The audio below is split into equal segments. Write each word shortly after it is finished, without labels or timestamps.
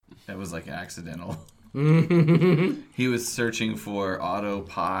That was like accidental. He was searching for Auto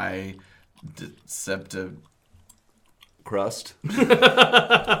Pie Deceptive Crust. Well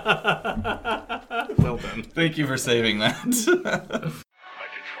done. Thank you for saving that. Megatron must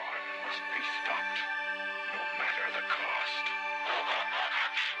be stopped, no matter the cost.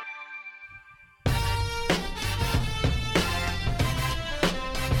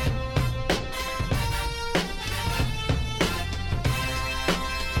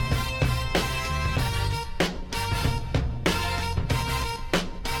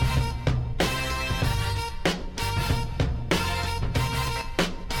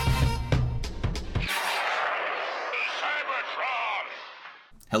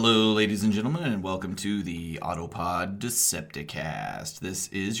 Hello, ladies and gentlemen, and welcome to the Autopod Decepticast. This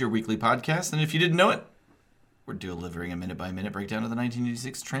is your weekly podcast, and if you didn't know it, we're delivering a minute-by-minute breakdown of the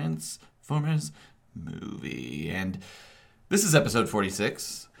 1986 Transformers movie. And this is episode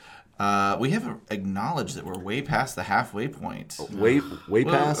 46. We have acknowledged that we're way past the halfway point. Way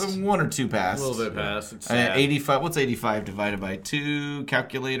past? One or two past. A little bit past. It's sad. 85. What's 85 divided by 2?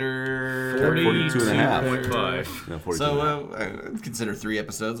 Calculator. 42.5. No, 42 So consider 3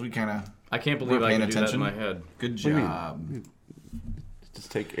 episodes. We kind of I can't believe I paying can do that attention. in my head. Good do you mean? job.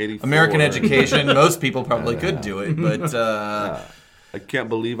 Just take 84. American education. Most people probably could do it, but I can't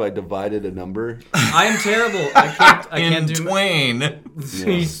believe I divided a number. I am terrible. I in can't do. twain.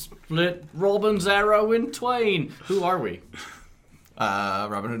 He split Robin's arrow in twain. Who are we?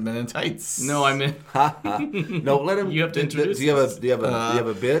 Robin Hood Men in Tights. No, I meant. No, let him. You have to introduce Do you us. have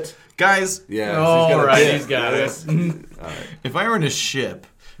a bit? Guys, Yeah. Oh, right, bit. he's got it. if I were in a ship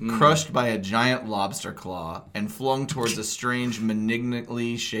crushed by a giant lobster claw and flung towards a strange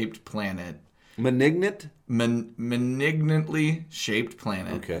malignantly shaped planet. Malignant? Malignantly shaped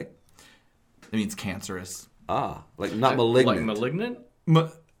planet. Okay. That means cancerous. Like not malignant. Like malignant?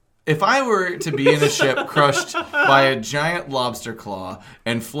 If I were to be in a ship crushed by a giant lobster claw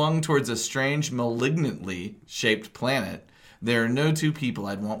and flung towards a strange malignantly shaped planet, there are no two people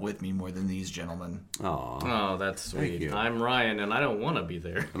I'd want with me more than these gentlemen. Aw. Oh, that's sweet. you. I'm Ryan, and I don't want to be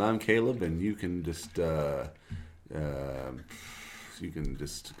there. And I'm Caleb, and you can just go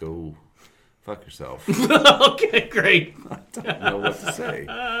fuck yourself. Okay, great. I don't know what to say.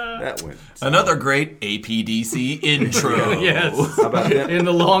 That went. Another great APDC intro. Yes. How about them? In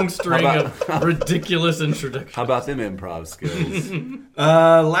the long string How of ridiculous introductions. How about them improv skills?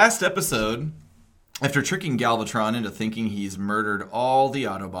 Last episode, after tricking Galvatron into thinking he's murdered all the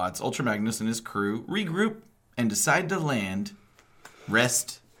Autobots, Ultra Magnus and his crew regroup and decide to land,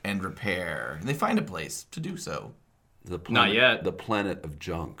 rest, and repair. And they find a place to do so. The planet, Not yet. The planet of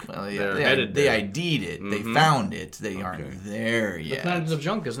junk. Well, They're they headed there. ID'd it. They found it. They aren't there The yet. planet of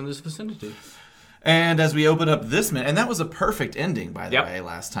junk is in this vicinity. And as we open up this minute, and that was a perfect ending, by the Yep. way,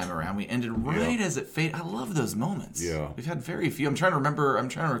 last time around. We ended right as it faded. I love those moments. Yeah. We've had very few. I'm trying to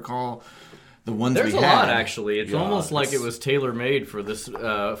recall the ones There's we a had. lot, actually. It's Yeah, almost like it's- it was tailor-made for this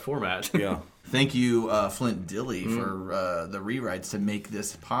format. Yeah. Thank you, Flint Dilly, for the rewrites to make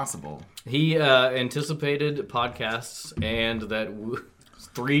this possible. He anticipated podcasts and that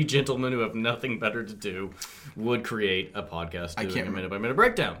 3 gentlemen who have nothing better to do would create a podcast doing can't a minute-by-minute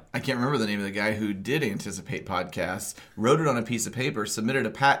breakdown. I can't remember the name of the guy who did anticipate podcasts, wrote it on a piece of paper, submitted a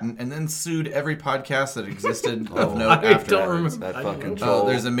patent, and then sued every podcast that existed of note I after don't remember. That I fucking don't know. troll.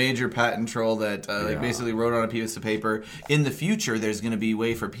 There's a major patent troll that basically wrote on a piece of paper. In the future, there's going to be a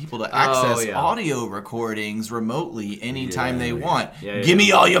way for people to access yeah. audio recordings remotely anytime they want. Yeah, Give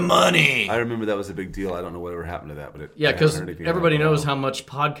me all your money. I remember that was a big deal. I don't know whatever happened to that, but Yeah, I haven't because heard anything everybody about it. knows how much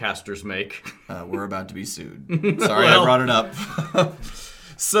podcasters make. We're about to be sued. Sorry, I Well. brought it up.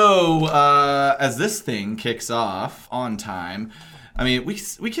 So, as this thing kicks off on time, I mean, we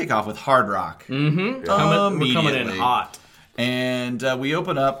kick off with Hard Rock. We're coming in Immediately. hot. And we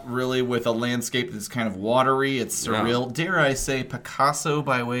open up really with a landscape that's kind of watery. It's surreal. Dare I say Picasso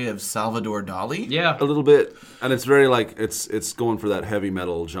by way of Salvador Dali? Yeah. A little bit, and it's very like it's going for that heavy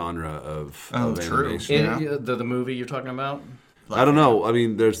metal genre of true. animation. In the movie you're talking about? I don't know. I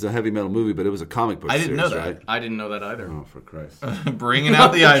mean, there's the heavy metal movie, but it was a comic book. I didn't know series, that. Right? I didn't know that either. Oh, for Christ! Bringing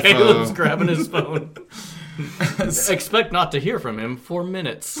out the Caleb's iPhone. grabbing his phone. Expect not to hear from him for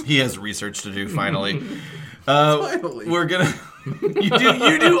minutes. He has research to do, finally. We're gonna.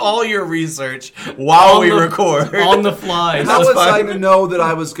 You do all your research while we record. On the fly. How was I to know that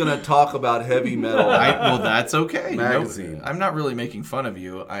I was going to talk about heavy metal? Well, that's okay. Magazine. No, I'm not really making fun of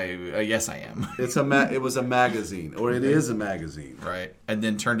you. Yes, I am. It was a magazine, or it is a magazine. Right, and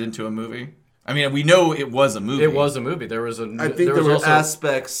then turned into a movie. I mean, we know it was a movie. It was a movie. There was a. I think there were also,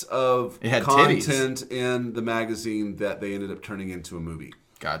 aspects of It had content in the magazine that they ended up turning into a movie.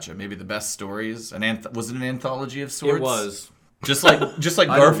 Gotcha. Maybe the best stories. Was it an anthology of sorts? It was. Just like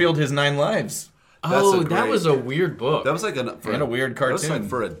Garfield, His 9 Lives. Oh, a that great- was a weird book. That was like a weird That was like cartoon.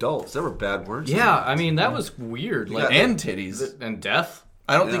 for adults. There were bad words. in Yeah, it. I mean, that was weird. Like, And titties. and death.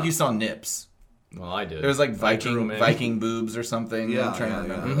 I don't think Yeah. you saw nips. Well, I did. There was like I drew 'em in. Viking boobs or something. Yeah, I'm trying to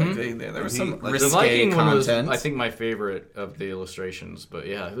yeah, remember. yeah. Like, there was He- some like, the The risque Viking one was, content. I think, my favorite of the illustrations. But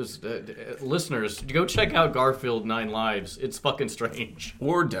yeah, it was. Listeners, go check out Garfield 9 Lives. It's fucking strange.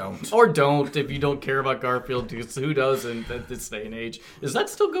 Or don't. Or don't if you don't care about Garfield, because who doesn't at this day and age? Is that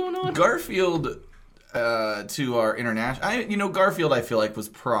still going on? Garfield, to our international... Garfield, I feel like, was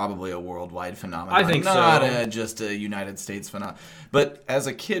probably a worldwide phenomenon. I think so. Not just a United States phenomenon. But as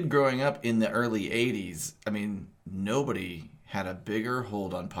a kid growing up in the early 80s, I mean, nobody had a bigger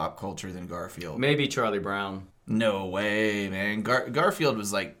hold on pop culture than Garfield. Maybe Charlie Brown. No way, man. Garfield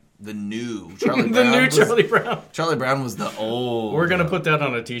was like the new Charlie Brown. The new was- Charlie Brown. Charlie Brown was the old. We're gonna put that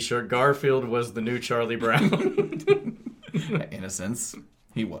on a T-shirt. Garfield was the new Charlie Brown. Innocence.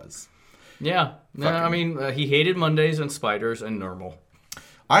 He was. Yeah. No, I mean, he hated Mondays and spiders and normal.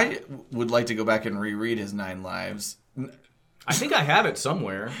 I would like to go back and reread his 9 Lives. I think I have it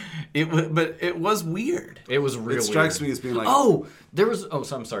somewhere. But it was weird. It was real It strikes weird. me as being like. Oh, there was... Oh,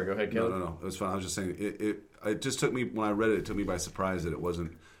 so I'm sorry. Go ahead, Kelly. No. It was fine. I was just saying it just took me when I read it. It took me by surprise that it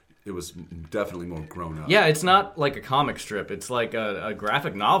wasn't. It was definitely more grown up. Yeah, it's not like a comic strip. It's like a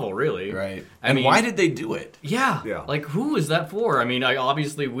graphic novel, really. Right. I And mean, why did they do it? Yeah. Yeah. Like, who is that for? I mean,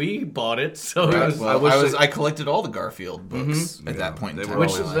 obviously we bought it, so it Right. was... Well, I collected all the Garfield books at that point in They time. were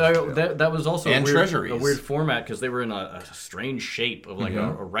Which all that was also And a weird, treasuries. a weird format because they were in a strange shape of like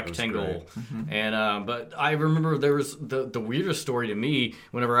a rectangle. And but I remember there was the weirdest story to me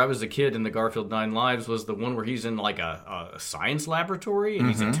whenever I was a kid in the Garfield 9 Lives was the one where he's in like a science laboratory and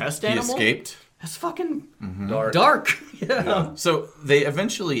he's a test He animal. escaped. That's fucking dark. Yeah. So they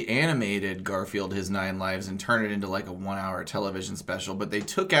eventually animated Garfield His 9 Lives and turned it into like a 1-hour television special, but they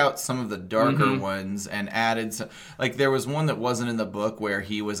took out some of the darker ones and added some, like there was one that wasn't in the book where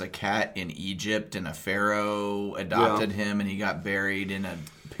he was a cat in Egypt and a pharaoh adopted him and he got buried in a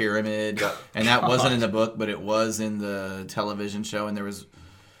pyramid and that wasn't in the book but it was in the television show and there was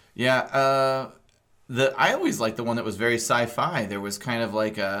I always liked the one that was very sci-fi. There was kind of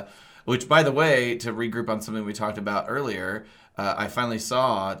like a... Which, by the way, to regroup on something we talked about earlier, I finally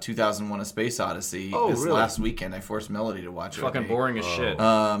saw 2001: A Space Odyssey this really? last weekend. I forced Melody to watch it. with Fucking me. boring as shit.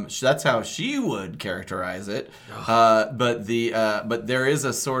 That's how she would characterize it. But there is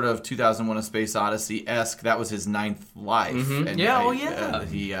a sort of 2001: A Space Odyssey-esque. That was his 9th life. And Yeah,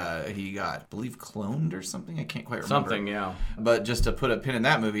 he got, I believe, cloned or something. I can't quite remember. Something, yeah. But just to put a pin in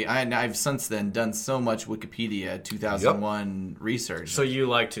that movie, I've since then done so much Wikipedia 2001 research. So you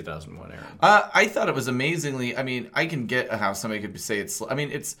like 2001, Aaron? I thought it was amazingly. I mean, I can get how somebody could say it's. I mean,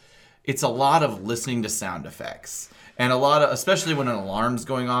 it's a lot of listening to sound effects and a lot of, especially when an alarm's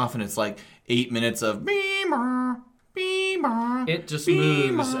going off and it's like 8 minutes of beamer, beamer. It just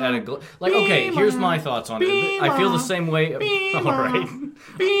moves at a like. Okay, here's my thoughts on it. I feel the same way. All right,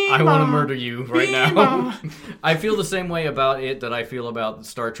 I want to murder you right now. I feel the same way about it that I feel about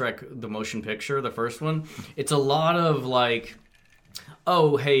Star Trek: The Motion Picture, the first one. It's a lot of like,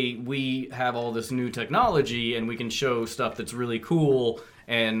 oh, hey, we have all this new technology and we can show stuff that's really cool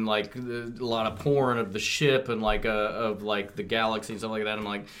and like a lot of porn of the ship and like of like the galaxy and stuff like that. I'm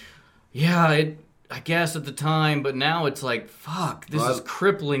like, yeah, I guess at the time, but now it's like, fuck, this is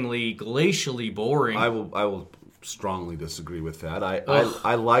cripplingly, glacially boring. I will strongly disagree with that.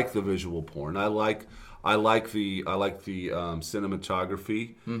 I like the visual porn. I like the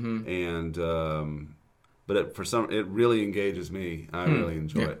cinematography and. But it really engages me. I really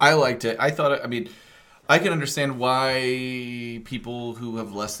enjoy it. I liked it. I thought. I mean, I can understand why people who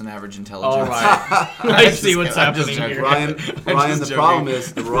have less than average intelligence. All right, I see what's I'm just happening joking. here. Ryan, the joking. problem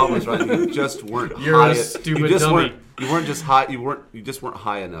is right. You just weren't. You're high a stupid you just dummy. You weren't just high. You just weren't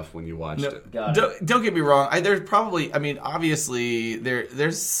high enough when you watched it. Don't get me wrong. There's probably. I mean, obviously,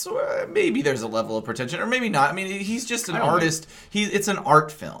 there's maybe there's a level of pretension, or maybe not. I mean, he's just an artist. It's an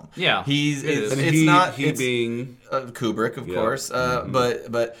art film. Yeah, It's not. He being Kubrick, of course.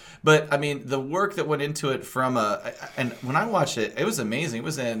 But I mean, the work that went into it and when I watched it, it was amazing. It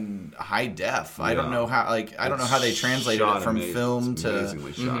was in high def. I don't know how. I don't know how they translated it from film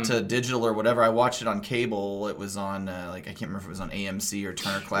to digital or whatever. I watched it on cable. It was on I can't remember if it was on AMC or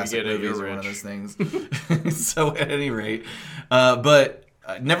Turner Classic Movies or one of those things. So at any rate, but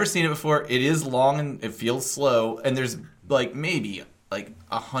never seen it before. It is long and it feels slow, and there's like maybe like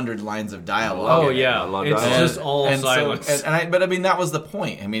 100 lines of dialogue. Oh in it. yeah, I love it's dialogue. just all silence. But I mean, that was the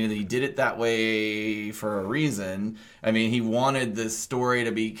point. I mean, he did it that way for a reason. I mean, he wanted the story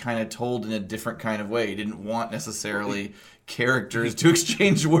to be kind of told in a different kind of way. He didn't want necessarily characters to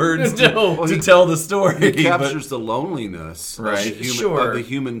exchange words No. to tell the story. He captures the loneliness Right. of the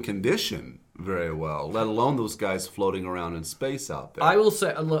human condition very well, let alone those guys floating around in space out there. I will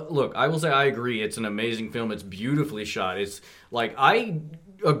say, look, I will say I agree. It's an amazing film. It's beautifully shot. It's like I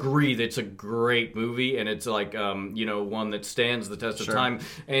agree that it's a great movie, and it's like one that stands the test of time,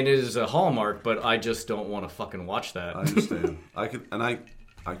 and it is a hallmark. But I just don't want to fucking watch that. I understand. I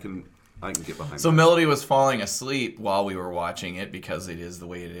can get behind So that. Melody was falling asleep while we were watching it because it is the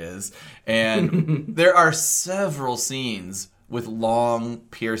way it is. And there are several scenes with long,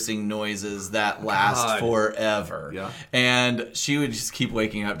 piercing noises that last God. forever. Yeah. And she would just keep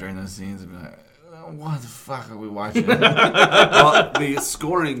waking up during those scenes and be like, what the fuck are we watching? Well, the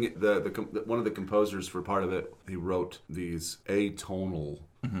scoring, one of the composers for part of it, he wrote these atonal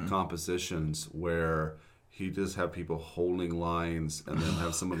compositions where he just have people holding lines and then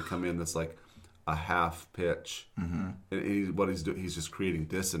have someone come in that's like a half pitch. And what he's doing, he's just creating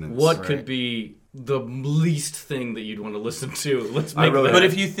dissonance. What could be the least thing that you'd want to listen to? Let's make wrote that. But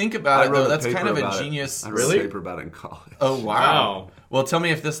if you think about I it, wrote though, a that's paper kind of a about it. genius. I wrote a paper about it in college. Oh, wow. Wow. Well, tell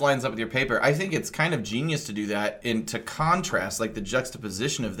me if this lines up with your paper. I think it's kind of genius to do that and to contrast, like, the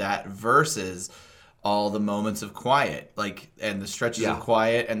juxtaposition of that versus all the moments of quiet, like, and the stretches of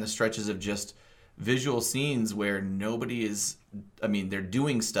quiet and the stretches of just visual scenes where nobody is, I mean, they're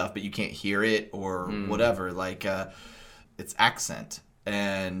doing stuff, but you can't hear it or whatever. Like, it's accent.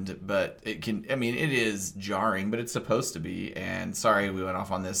 But it can, I mean, it is jarring, but it's supposed to be. And sorry we went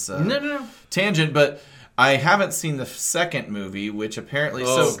off on this No. tangent, but I haven't seen the second movie, which apparently...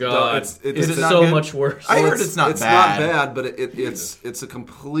 Oh, God. It's Is it not so good? much worse. I heard it's not bad. It's not bad, but it's a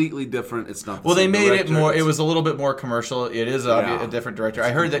completely different. It's not. The Well, they same made it director. more. It's- It was a little bit more commercial. It is a different director. I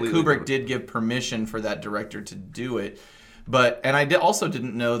heard that completely Kubrick different. did give permission for that director to do it, and I also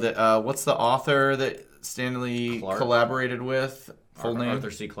didn't know that. What's the author that Stanley Clark? collaborated with? Full name? Arthur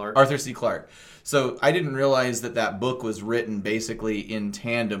C. Clarke. Arthur C. Clarke. So I didn't realize that book was written basically in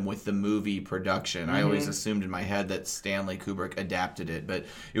tandem with the movie production. I always assumed in my head that Stanley Kubrick adapted it, but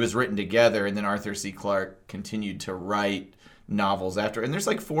it was written together, and then Arthur C. Clarke continued to write novels after. And there's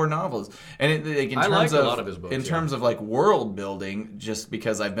like 4 novels. And in I terms like of a lot of his books, in terms of like world building, just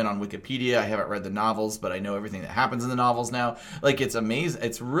because I've been on Wikipedia, I haven't read the novels, but I know everything that happens in the novels now. Like, it's amazing.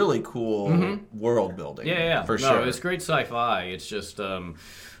 It's really cool world building. Yeah. For no, sure. it's great sci-fi. It's just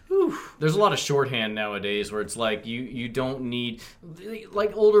there's a lot of shorthand nowadays where it's like you don't need,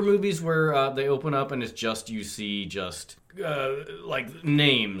 like older movies where they open up and it's just you see just like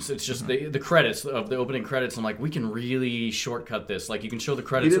names. It's just the credits of the opening credits. I'm like, we can really shortcut this. Like, you can show the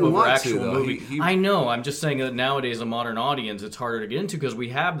credits didn't over want to, actual though. movie. He- I know. I'm just saying that nowadays, a modern audience, it's harder to get into because we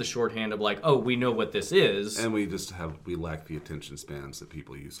have the shorthand of like, oh, we know what this is. And we lack the attention spans that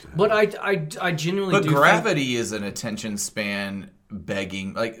people used to have. But I genuinely But do Gravity is an attention span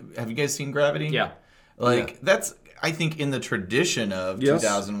begging. Like, have you guys seen Gravity? Yeah. Like, Yeah. that's, I think, in the tradition of Yes.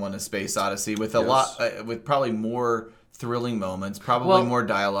 2001: A Space Odyssey, with a lot, with probably more thrilling moments, probably Well- more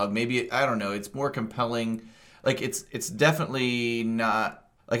dialogue. Maybe, I don't know, it's more compelling. Like, it's definitely not.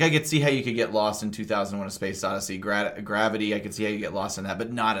 Like, I could see how you could get lost in 2001: A Space Odyssey. Gravity, I could see how you get lost in that,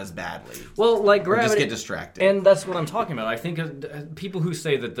 but not as badly. Well, like Or Gravity, just get distracted. and that's what I'm talking about. I think people who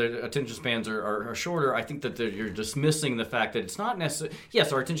say that their attention spans are shorter, I think that you're dismissing the fact that it's not necessarily.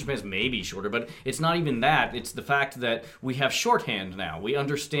 Yes, our attention spans may be shorter, but it's not even that. It's the fact that we have shorthand now. We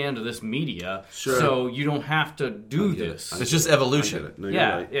understand this media, so you don't have to do this. It's just evolution No, you're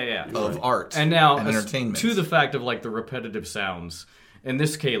Yeah, right. yeah. of art And now, and entertainment. to the fact of like the repetitive sounds. And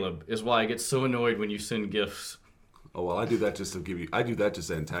this, Caleb, is why I get so annoyed when you send gifs. Oh well, I do that just to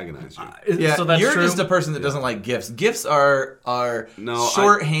antagonize you. Yeah, So that's you're true. just a person that doesn't like GIFs. GIFs are No,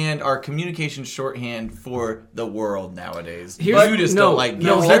 shorthand, are communication shorthand for the world nowadays. Here's- You just no, don't like GIFs.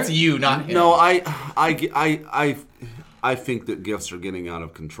 no, That's here- you, not him. No, I think that gifts are getting out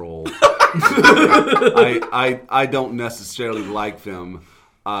of control. I don't necessarily like them.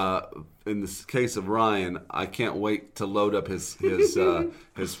 In the case of Ryan, I can't wait to load up his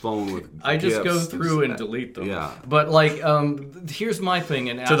phone with. I just go gifs. through and delete them. Yeah. But like, here's my thing.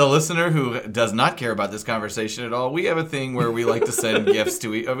 And To the listener who does not care about this conversation at all, we have a thing where we like to send gifts to.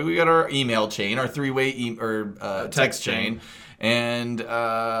 We got our email chain, our 3-way text chain. And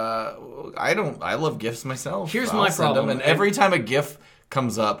I love gifts myself. Here's I'll my send them, problem. and every time a GIF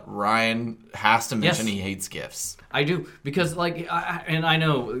comes up, Ryan has to mention Yes. he hates GIFs. I do, because like, I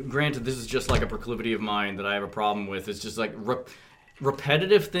know, granted, this is just like a proclivity of mine that I have a problem with. It's just like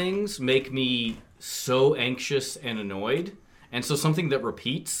repetitive things make me so anxious and annoyed, and so something that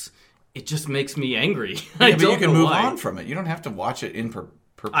repeats, it just makes me angry. Yeah, but you can move on from it. You don't have to watch it in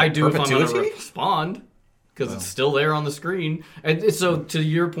I do if I'm going perpetuity. to respond, because it's still there on the screen. And so, to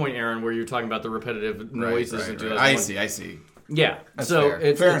your point, Aaron, where you're talking about the repetitive noises in 2001. I see. Yeah, That's so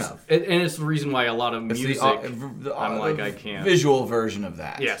fair. Fair enough. And it's the reason why a lot of music, I'm like, I can't. Visual version of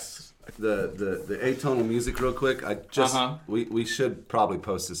that. Yes. The atonal music, real quick. I just we should probably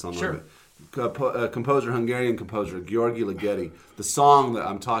post this on Sure. Hungarian composer Gheorghe Ligeti. The song that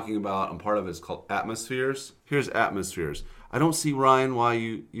I'm talking about, and part of it is called Atmospheres. Here's Atmospheres. I don't see, Ryan, why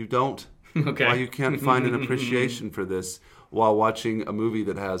you don't. Okay. Why you can't find an appreciation for this while watching a movie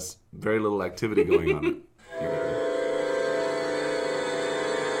that has very little activity going on it.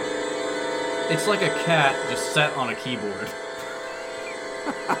 It's like a cat just sat on a keyboard.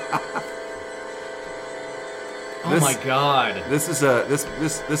 Oh my god. This is this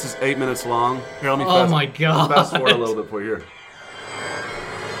is 8 minutes long. Here, let me Oh my god. fast forward a little bit for you here.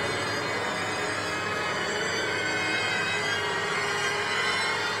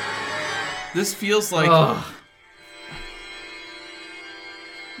 This feels like Ugh.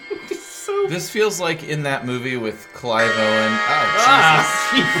 this feels like in that movie with Clive Owen.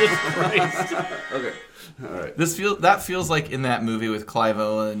 Jesus Christ. Okay. All right. That feels like in that movie with Clive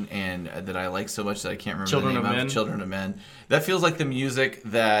Owen and that I like so much that I can't remember Children the name of Men? Children of Men. That feels like the music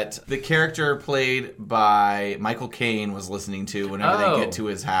that the character played by Michael Caine was listening to whenever Oh. they get to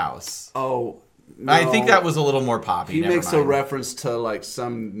his house. Oh, I think no. that was a little more poppy. He Never makes mind. a reference to like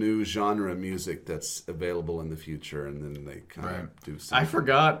some new genre of music that's available in the future, and then they kind of do something. I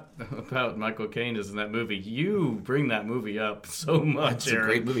forgot about Michael Caine is in that movie. You bring that movie up so much, It's a Aaron.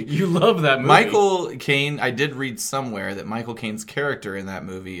 great movie. You love that movie. Michael Caine, I did read somewhere that Michael Caine's character in that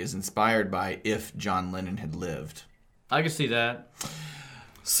movie is inspired by If John Lennon Had Lived. I can see that.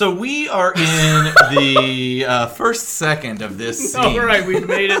 So we are in the first second of this scene. All right, we've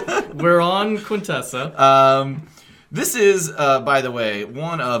made it. We're on Quintessa. This is, by the way,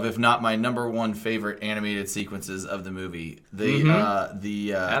 one of, if not my number one favorite animated sequences of the movie.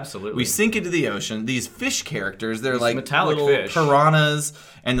 Absolutely. We sink into the ocean. These fish characters, they're like metallic little fish. piranhas,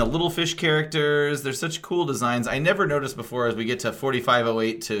 and the little fish characters, they're such cool designs. I never noticed before as we get to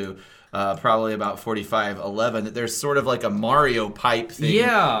 4508 to probably about 4511 that there's sort of like a Mario pipe thing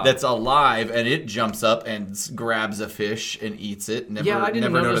that's alive, and it jumps up and grabs a fish and eats it. I didn't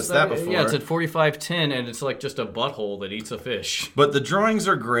never noticed that before. Yeah, it's at 4510, and it's like just a butthole that eats a fish. But the drawings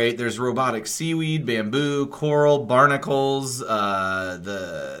are great. There's robotic seaweed, bamboo, coral, barnacles.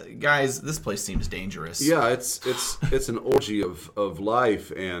 The guys, this place seems dangerous. Yeah, it's an orgy of life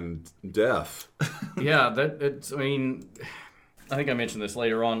and death. Yeah, I mean, I think I mentioned this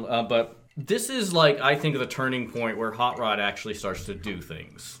later on, but this is like, I think, the turning point where Hot Rod actually starts to do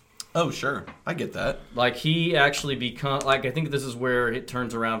things. Oh, sure. I get that. Like, he actually I think this is where it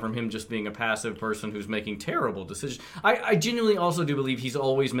turns around from him just being a passive person who's making terrible decisions. I genuinely also do believe he's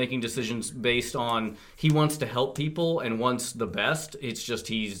always making decisions based on he wants to help people and wants the best. It's just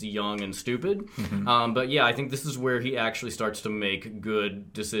he's young and stupid. Mm-hmm. But yeah, I think this is where he actually starts to make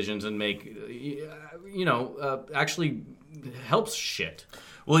good decisions and make, actually helps shit.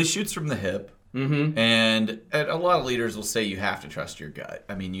 Well, he shoots from the hip. Mm-hmm. And a lot of leaders will say you have to trust your gut.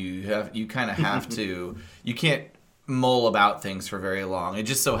 I mean, you kind of have to. You can't mull about things for very long. It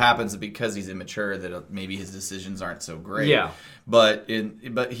just so happens that because he's immature that maybe his decisions aren't so great. Yeah. But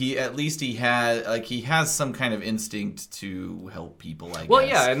he at least he has some kind of instinct to help people. I Well,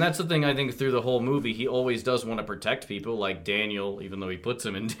 guess. yeah, and that's the thing I think through the whole movie. He always does want to protect people, like Daniel, even though he puts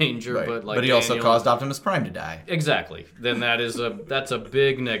him in danger. Right. But he also caused Optimus Prime to die. Exactly. Then that's a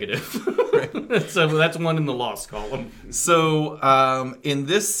big negative. That's one in the loss column. So in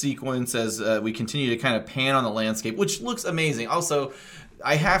this sequence, as we continue to kind of pan on the landscape, which looks amazing. Also,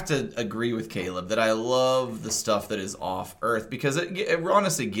 I have to agree with Caleb that I love the stuff that is off Earth because it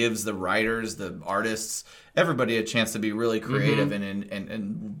honestly gives the writers, the artists, everybody a chance to be really creative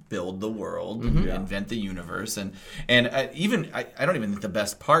and build the world, and invent the universe, and even I don't even think the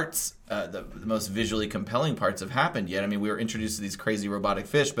best parts, the most visually compelling parts have happened yet. I mean, we were introduced to these crazy robotic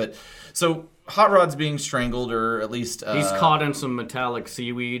fish, but so Hot Rod's being strangled, or at least he's caught in some metallic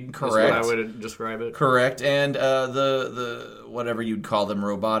seaweed. Correct. Is what I would describe it. Correct, and the whatever you'd call them,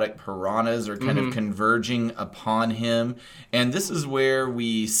 robotic piranhas, are kind of converging upon him, and this is where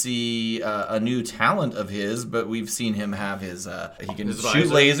we see a new talent of his. But we've seen him have his he can shoot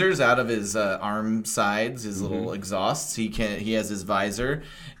lasers out of his arm sides, his little exhausts. He has his visor,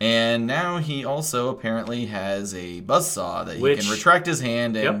 and now he also apparently has a buzzsaw that he can retract his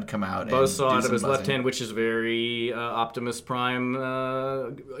hand and come out. Buzzsaw out of some his left buzzing. hand, which is very Optimus Prime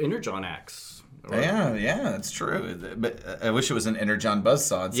Energon axe. Yeah, that's true. But I wish it was an Energon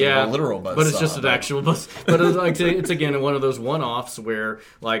buzzsaw instead of a literal buzzsaw. But it's just an actual buzz. But it's again one of those one-offs where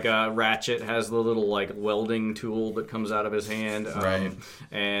like Ratchet has the little like welding tool that comes out of his hand. Right.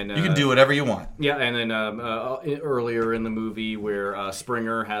 And You can do whatever you want. Yeah, and then earlier in the movie where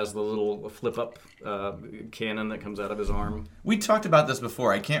Springer has the little flip-up cannon that comes out of his arm. We talked about this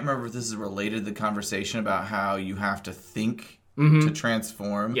before. I can't remember if this is related to the conversation about how you have to think to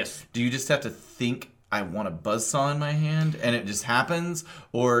transform. Yes. Do you just have to think, I want a buzzsaw in my hand, and it just happens?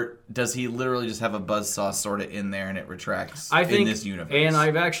 Or does he literally just have a buzzsaw sort of in there and it retracts in this universe? And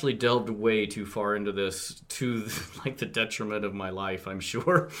I've actually delved way too far into this to like the detriment of my life, I'm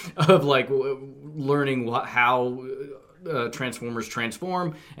sure, of like learning how Transformers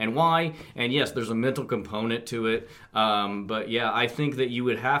transform and why. And yes, there's a mental component to it. But yeah, I think that you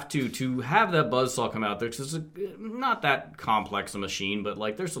would have to have that buzzsaw come out there, because it's not that complex a machine, but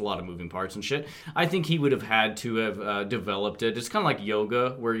like there's a lot of moving parts and shit. I think he would have had to have developed it. It's kind of like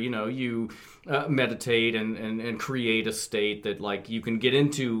yoga, where you meditate and create a state that like you can get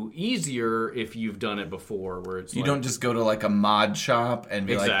into easier if you've done it before. Where it's you don't just go to like a mod shop and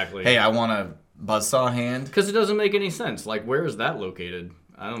be Exactly. like, hey, I want a buzzsaw hand. Because it doesn't make any sense. Like, where is that located?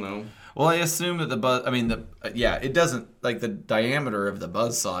 I don't know. Well, I assume that it doesn't, like the diameter of the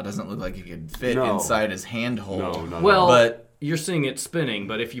buzzsaw doesn't look like it could fit inside his handhold. No. Well, but you're seeing it spinning,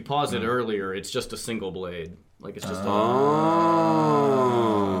 but if you pause it earlier, it's just a single blade. Like, it's just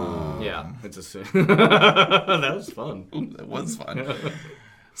yeah, it's a... That was fun. it was fun.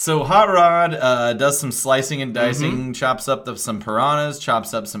 So Hot Rod does some slicing and dicing, chops up some piranhas,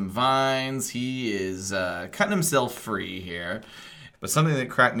 chops up some vines. He is cutting himself free here. But something that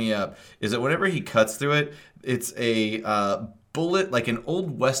cracked me up is that whenever he cuts through it, it's a bullet, like an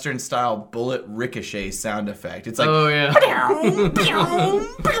old Western style bullet ricochet sound effect. It's like, Oh, yeah.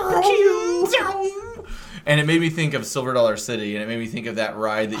 and it made me think of Silver Dollar City, and it made me think of that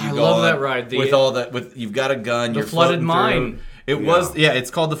ride that you I go love on that ride. with you've got a gun, you're Flooded floating Mine. through. It's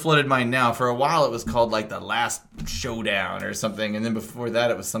called the Flooded Mine now. For a while, it was called like the Last Showdown or something, and then before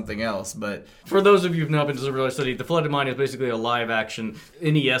that, it was something else. But For those of you who've not been to Silver Dollar City, The Flooded Mine is basically a live-action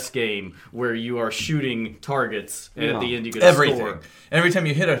NES game where you are shooting targets, and at the end you get a everything. score. And every time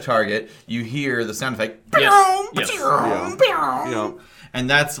you hit a target, you hear the sound effect. Yes. Yeah. And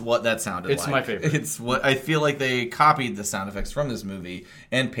that's what that sounded It's like. my favorite. It's what I feel like they copied the sound effects from this movie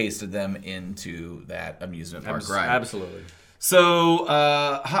and pasted them into that amusement park ride. Absolutely. So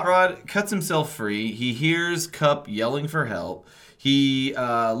Hot Rod cuts himself free. He hears Cup yelling for help. He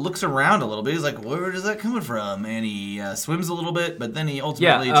looks around a little bit. He's like, where is that coming from? And he swims a little bit, but then he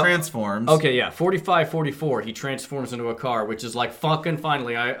ultimately transforms. Okay, yeah. 45-44, he transforms into a car, which is like fucking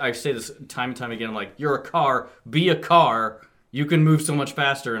finally. I say this time and time again. I'm like, you're a car. Be a car. You can move so much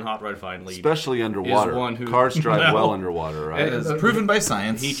faster, and Hot Rod finally. Especially underwater. one who- Cars drive No. well underwater, right? It's proven by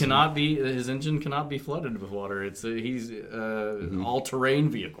science. He cannot be. His engine cannot be flooded with water. He's all-terrain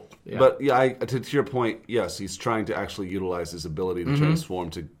vehicle. Yeah. But yeah, to your point, yes, he's trying to actually utilize his ability to transform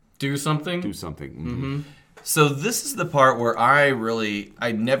to do something. do something. So this is the part where I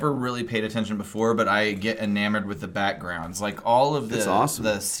never really paid attention before, but I get enamored with the backgrounds. Like all of It's awesome.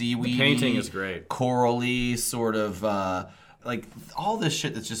 the seaweed, painting is great. corally sort of, like all this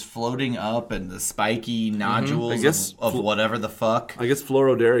shit that's just floating up and the spiky nodules I guess of whatever the fuck. I guess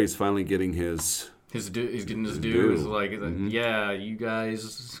Floro Dairy is finally getting his. He's getting his due. due. It's like, yeah, you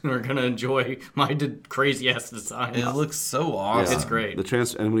guys are gonna enjoy my crazy ass design. It looks so awesome. It's great.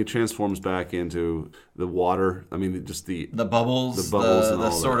 And when he transforms back into the water, I mean, just The bubbles, The bubbles and the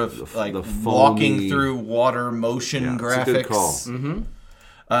all sort that. of The like foamy- walking through water motion It's a graphics. good call.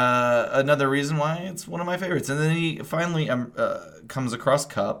 Another reason why it's one of my favorites. And then he finally comes across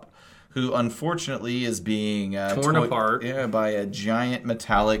Cup, who unfortunately is being Torn apart. by a giant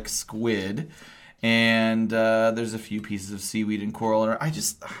metallic squid. And there's a few pieces of seaweed and coral.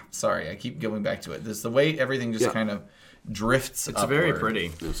 And sorry, I keep going back to it. This the way everything just kind of drifts. It's very upward.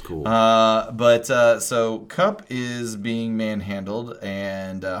 pretty. It's cool. So Cup is being manhandled,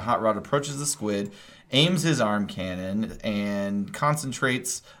 and Hot Rod approaches the squid, aims his arm cannon, and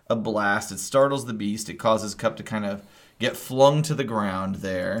concentrates a blast. It startles the beast. It causes Cup to kind of get flung to the ground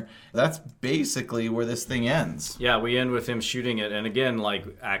there. That's basically where this thing ends. Yeah, we end with him shooting it, and again, like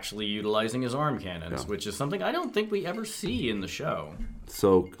actually utilizing his arm cannons, which is something I don't think we ever see in the show.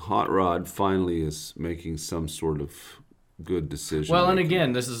 So Hot Rod finally is making some sort of good decision. Well, and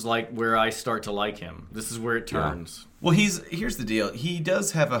again, this is like where I start to like him. This is where it turns. Well, here's the deal. He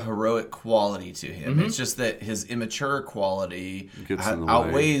does have a heroic quality to him. Mm-hmm. It's just that his immature quality Gets in the way.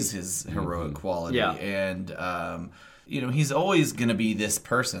 outweighs his heroic quality. Yeah. And he's always going to be this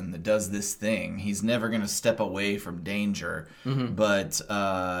person that does this thing. He's never going to step away from danger. Mm-hmm. But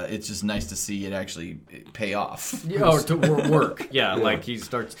it's just nice to see it actually pay off. Yeah, or to work. Yeah, like he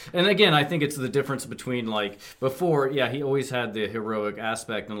starts. And again, I think it's the difference between like before, he always had the heroic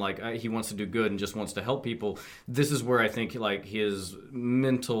aspect and like he wants to do good and just wants to help people. This is where I think like his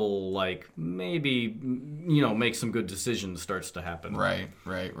mental, like maybe, make some good decisions starts to happen.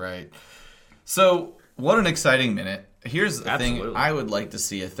 Right. So, what an exciting minute. Here's the thing Absolutely. I would like to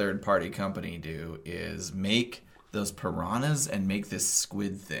see a third-party company do is make those piranhas and make this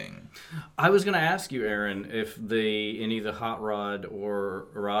squid thing. I was going to ask you, Aaron, if any of the Hot Rod or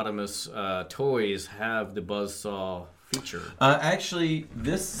Rodimus toys have the Buzzsaw feature. Actually,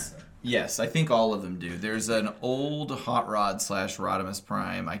 yes, I think all of them do. There's an old Hot Rod / Rodimus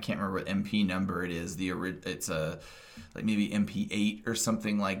Prime. I can't remember what MP number it is. It's a like maybe MP8 or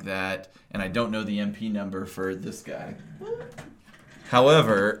something like that. And I don't know the MP number for this guy.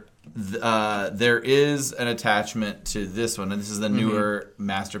 However, there is an attachment to this one, and this is the newer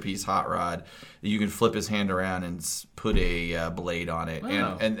Masterpiece Hot Rod. You can flip his hand around and put a blade on it,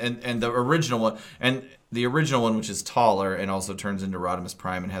 Oh. and the original one, which is taller and also turns into Rodimus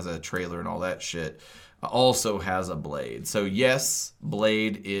Prime and has a trailer and all that shit, also has a blade. So yes,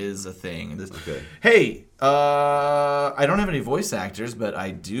 blade is a thing. Okay. Hey, I don't have any voice actors, but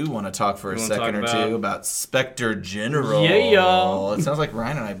I do want to talk for a wanna second or talk about- two about Spectre General. Yeah, y'all. It sounds like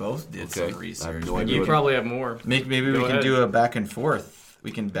Ryan and I both did Okay. some research. I have no Maybe, idea. You probably have more. maybe we Go can ahead. do a back and forth.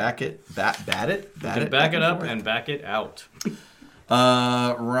 We can bat it. You can back it up and back it out.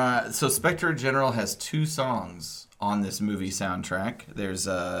 Right. So Spectre General has 2 songs on this movie soundtrack. There's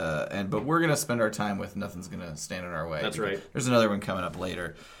but we're gonna spend our time with Nothing's Gonna Stand in Our Way. That's right. There's another one coming up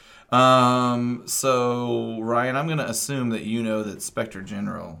later. So Ryan, I'm gonna assume that you know that Spectre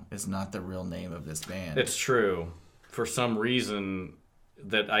General is not the real name of this band. It's true. For some reason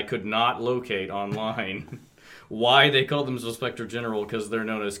that I could not locate online, why they call themselves Spectre General, because they're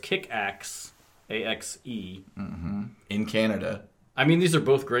known as Kick-Axe, A-X-E. in Canada. I mean, these are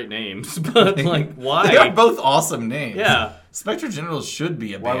both great names, but like, why? They are both awesome names. Yeah. Spectre General should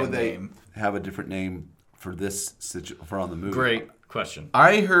be a Why band would they name. have a different name for for on the movie? Great question.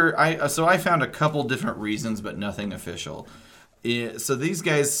 I found a couple different reasons, but nothing official. So these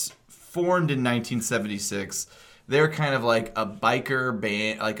guys formed in 1976. They're kind of like a biker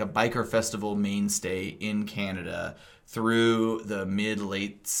band, like a biker festival mainstay in Canada through the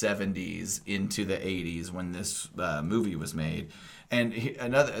mid-late 70s into the 80s when this movie was made. And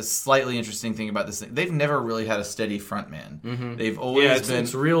another slightly interesting thing about this thing, they've never really had a steady frontman. They've always been...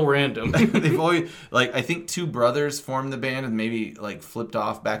 it's real random. They've always, like, I think 2 brothers formed the band and maybe, like, flipped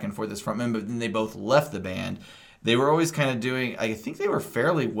off back and forth as frontmen, but then they both left the band. They were always kind of doing, I think they were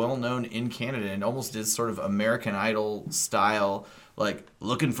fairly well known in Canada and almost did sort of American Idol style, like,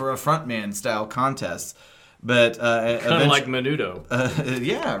 looking for a frontman style contests. But Kind of like Menudo.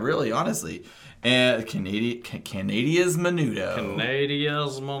 yeah, really, honestly. And Canadia's Menudo.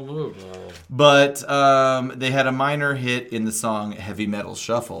 Canadia's Menudo. But they had a minor hit in the song Heavy Metal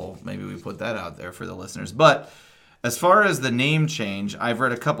Shuffle. Maybe we put that out there for the listeners. But as far as the name change, I've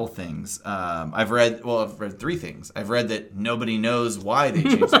read a couple things. I've read 3 things. I've read that nobody knows why they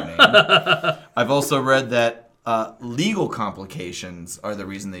changed their name. I've also read that legal complications are the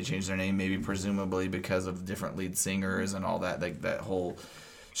reason they changed their name, maybe presumably because of different lead singers and all that, like that whole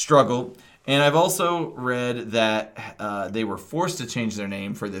struggle. And I've also read that they were forced to change their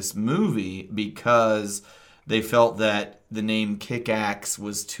name for this movie because they felt that the name Kick-Axe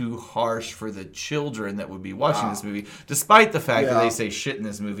was too harsh for the children that would be watching this movie, despite the fact that they say shit in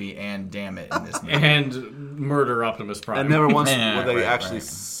this movie and damn it in this movie. And murder Optimus Prime. And never once Yeah, were they right, actually...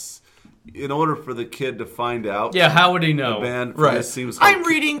 right. In order for the kid to find out... Yeah, how would he know? The band for Right. this seems... I'm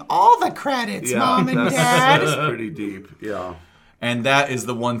reading all the credits, Mom and Dad. That's pretty deep, yeah. And that is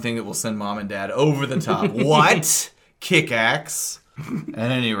the one thing that will send Mom and Dad over the top. What? Kick-Axe? At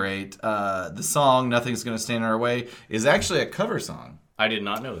any rate, the song Nothing's Gonna Stand in Our Way is actually a cover song. I did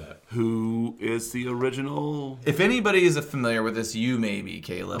not know that. Who is the original? If anybody is familiar with this, you may be,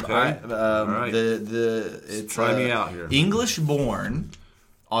 Caleb. Okay. All right. It's Try me out here. English-born,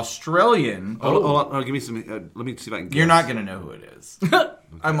 Australian. Oh, give me some... let me see if I can guess. You're not going to know who it is.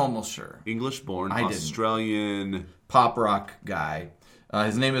 I'm almost sure. English-born, I didn't. Australian... Pop rock guy.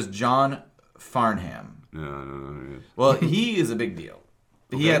 His name is John Farnham. No. Well, he is a big deal.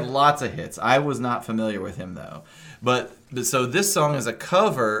 He had lots of hits. I was not familiar with him though. But so this song is a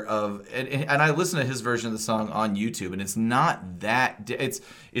cover of, and I listened to his version of the song on YouTube, and it's not that.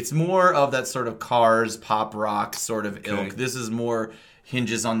 It's more of that sort of Cars pop rock sort of ilk. This is more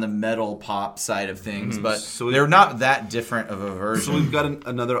hinges on the metal pop side of things, but they're not that different of a version. So we've got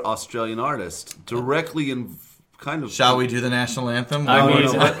another Australian artist directly in. Kind of. Shall we do the national anthem? I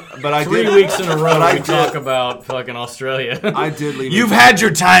mean, but I 3 did, weeks in a row but I we did- talk about fucking Australia. I did leave. You've had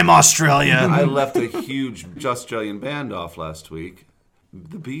your time, Australia. I left a huge Australian band off last week,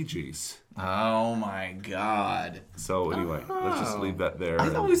 the Bee Gees. Oh my God! So anyway, let's just leave that there.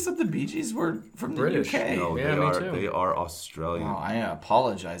 I always thought the Bee Gees were from British. the UK. No, Yeah, me too. they are Australian. Oh, I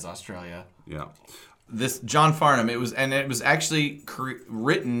apologize, Australia. Yeah. This John Farnham. It was actually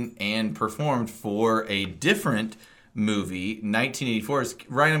written and performed for a different movie, 1984.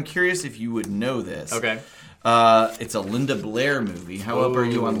 Ryan, I'm curious if you would know this. Okay. It's a Linda Blair movie. How up are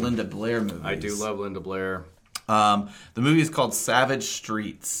you on Linda Blair movies? I do love Linda Blair. The movie is called Savage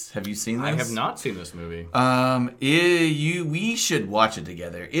Streets. Have you seen this? I have not seen this movie. We should watch it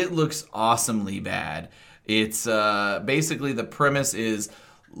together. It looks awesomely bad. It's basically the premise is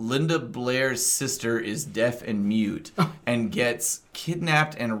Linda Blair's sister is deaf and mute and gets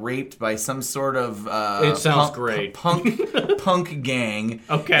kidnapped and raped by some sort of It sounds great. punk gang.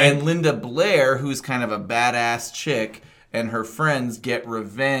 Okay. And Linda Blair, who's kind of a badass chick, and her friends get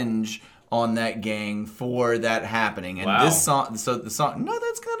revenge on that gang for that happening. And Wow. this song, so the song "No,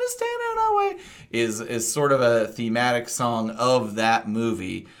 That's Gonna Stand Out Our Way" is sort of a thematic song of that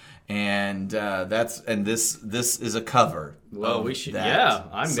movie. And this is a cover. Well, we should. that Yeah,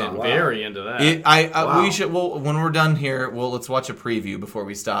 I'm song. very into that. We should. Well, when we're done here, let's watch a preview before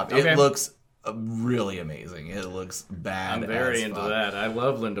we stop. Okay. It looks really amazing. It looks bad. I'm very as into fuck. that. I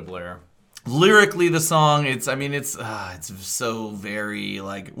love Linda Blair. Lyrically, the song, it's so very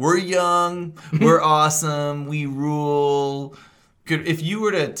like, we're young, we're awesome, we rule. If you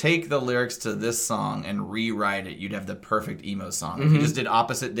were to take the lyrics to this song and rewrite it, you'd have the perfect emo song. If you just did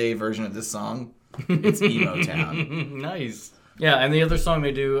opposite day version of this song, it's emo town. Nice. Yeah, and the other song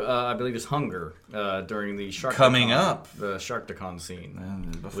they do, I believe, is "Hunger" during the Sharktacon. Coming up. The Sharktacon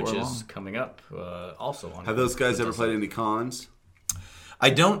scene, Before which long. is coming up also on. Have those guys ever played any cons? I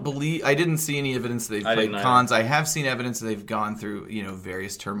didn't see any evidence that they've I played didn't either. cons. I have seen evidence that they've gone through,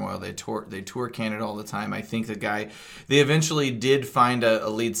 various turmoil. They tour Canada all the time. I think they eventually did find a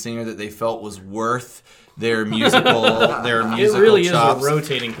lead singer that they felt was worth their musical It really chops is a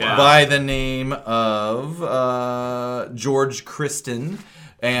rotating cast. by the name of George Kristen.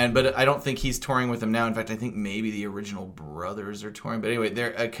 But I don't think he's touring with them now. In fact, I think maybe the original brothers are touring. But anyway,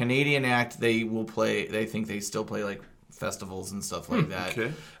 they're a Canadian act. They will play. They think they still play like festivals and stuff like that.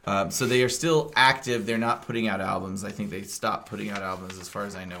 Okay. So they are still active. They're not putting out albums. I think they stopped putting out albums, as far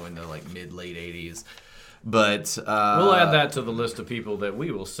as I know, in the like late 80s. But We'll add that to the list of people that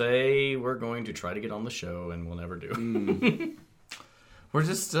we will say we're going to try to get on the show and we'll never do.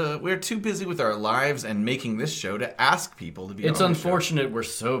 we're too busy with our lives and making this show to ask people to be It's on the show. unfortunate we're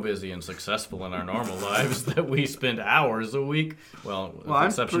so busy and successful in our normal lives that we spend hours a week. Well, with the I'm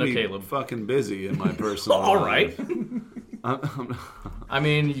exception of pretty Caleb. fucking busy in my personal All life. right. I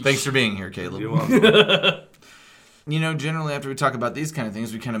mean, Thanks for being here, Caleb. You're welcome. Generally after we talk about these kind of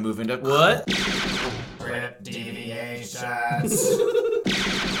things, we kind of move into what? Script deviations.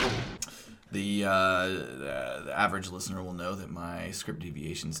 The average listener will know that my script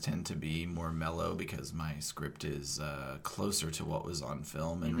deviations tend to be more mellow because my script is closer to what was on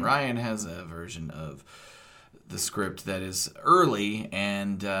film, and Ryan has a version of the script that is early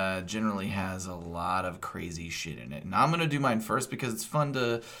and generally has a lot of crazy shit in it. And I'm going to do mine first because it's fun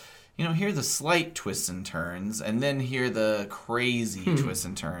to hear the slight twists and turns, and then hear the crazy twists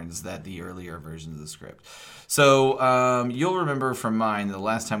and turns that the earlier versions of the script. So you'll remember from mine the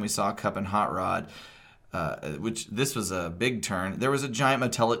last time we saw Cup and Hot Rod, which this was a big turn. There was a giant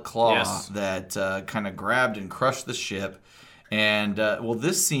metallic claw that kind of grabbed and crushed the ship. And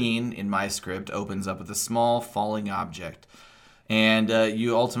this scene in my script opens up with a small falling object. And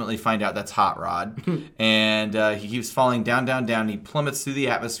you ultimately find out that's Hot Rod. And he keeps falling down, down, down. He plummets through the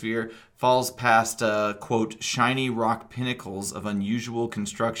atmosphere, falls past, quote, shiny rock pinnacles of unusual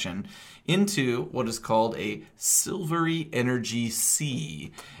construction into what is called a silvery energy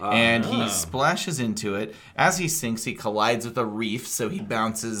sea. And he splashes into it. As he sinks, he collides with a reef, so he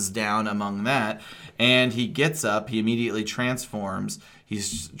bounces down among that. And he gets up. He immediately transforms. He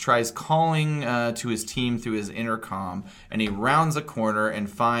tries calling to his team through his intercom, and he rounds a corner and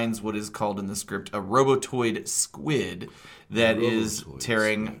finds what is called in the script a robotoid squid that is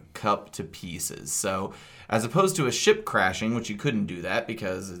tearing Cup to pieces. So as opposed to a ship crashing, which you couldn't do that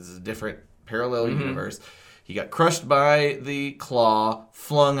because it's a different parallel universe. He got crushed by the claw,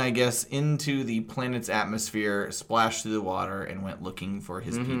 flung, I guess, into the planet's atmosphere, splashed through the water, and went looking for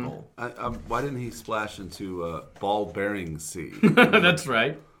his people. Why didn't he splash into ball-bearing sea? That's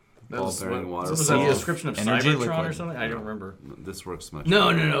right. Ball-bearing water. Was that the description of Energy Cybertron liquid. or something? I don't remember. This works much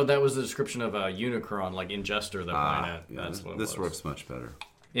No, better. that was the description of Unicron, like Ingester, the planet. Yeah, That's what it this was. works much better.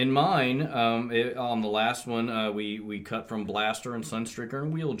 In mine, on the last one, we cut from Blaster and Sunstreaker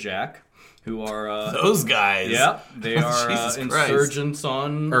and Wheeljack, who are... Those guys. yeah, they are Jesus Christ. insurgents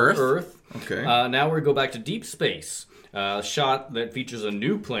on Earth? Okay. Now we go back to deep space. A shot that features a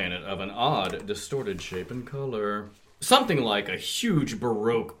new planet of an odd, distorted shape and color. Something like a huge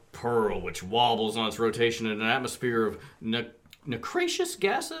Baroque pearl which wobbles on its rotation in an atmosphere of nacreous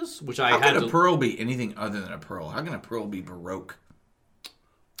gases, which I How had can to... a pearl be anything other than a pearl? How can a pearl be Baroque?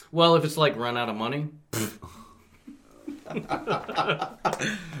 Well, if it's like run out of money.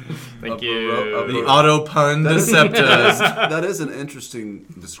 Thank you. The auto pun Deceptas. That is an interesting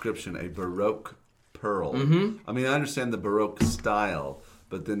description, a Baroque pearl. I mean, I understand the Baroque style,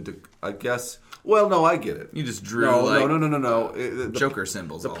 but then I guess... Well, no, I get it. You just drew No. The Joker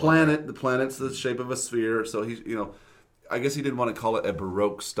symbols. The all over. planet's the shape of a sphere, so he's, I guess he didn't want to call it a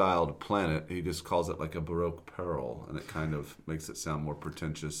Baroque-styled planet. He just calls it like a Baroque pearl, and it kind of makes it sound more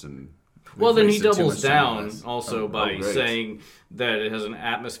pretentious and... Well, then he wasted too doubles much down time on this. also by great. saying that it has an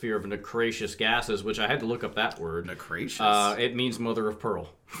atmosphere of nacreous gases, which I had to look up that word. Nacreous? It means mother of pearl,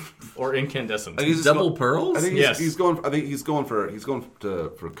 or incandescent. I think he's Double go- pearls? I think Yes. he's going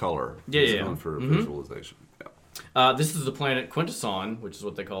for color. Yeah, he's yeah. going for visualization. Yeah. This is the planet Quintesson, which is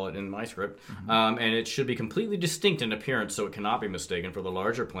what they call it in my script, and it should be completely distinct in appearance, so it cannot be mistaken for the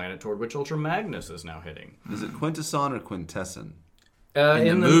larger planet toward which Ultra Magnus is now heading. Is it Quintesson or Quintesson?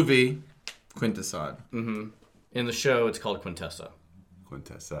 in the movie, Quintesson. In the show, it's called Quintessa.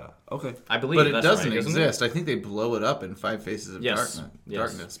 Quintessa. Okay. I believe But it that's doesn't right, isn't exist. I think they blow it up in Five Faces of Yes.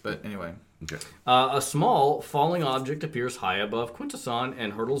 Darkness. But anyway. Okay. A small falling object appears high above Quintesson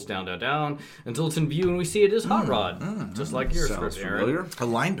and hurtles down until it's in view, and we see it is Hot Rod, just like your Sounds script, Aaron. familiar.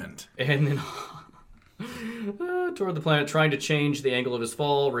 Alignment. And then toward the planet, trying to change the angle of his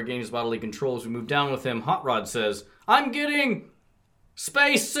fall, regain his bodily control as we move down with him. Hot Rod says, "I'm getting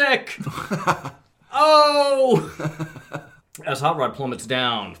space sick." Oh! As Hot Rod plummets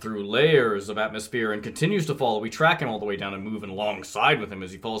down through layers of atmosphere and continues to fall, we track him all the way down and move alongside with him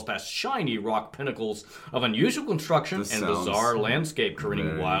as he falls past shiny rock pinnacles of unusual construction This and sounds bizarre landscape careening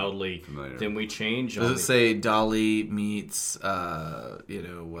very wildly. familiar. Then we change on Does it the... say Dolly meets,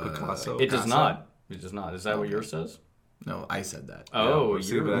 Picasso? It does not. It does not. Is that what yours says? No, I said that. Oh, let's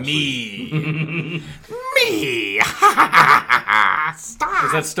see you're... if it Me. actually- Me. Is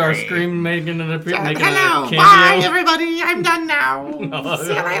that Starscream making an appearance? Making Hello. a Bye, cameo? everybody. I'm done now.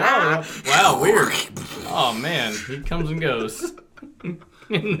 See you later. Wow, weird. Oh man, he comes and goes.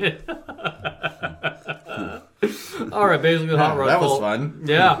 All right, basically, Hot Rod that was fall- fun.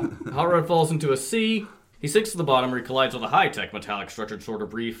 Yeah, Hot Rod falls into a sea. He sinks to the bottom where he collides with a high-tech metallic structured sort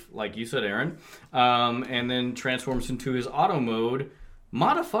of reef, like you said, Aaron, and then transforms into his auto mode,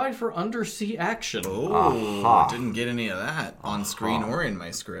 modified for undersea action. Oh, didn't get any of that on screen or in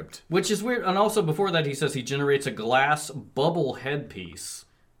my script. Which is weird. And also before that, he says he generates a glass bubble headpiece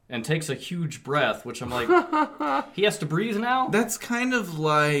and takes a huge breath, which I'm like, he has to breathe now? That's kind of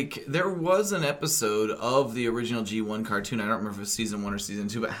like, there was an episode of the original G1 cartoon, I don't remember if it was season 1 or season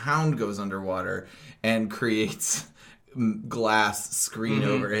 2, but Hound goes underwater and creates glass screen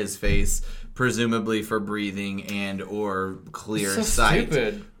over his face, presumably for breathing and or clear So sight.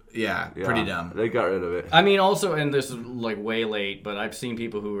 stupid. Yeah, Yeah, pretty dumb. They got rid of it. I mean, also, and this is like way late, but I've seen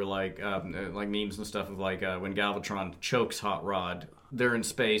people who are like memes and stuff of like when Galvatron chokes Hot Rod, they're in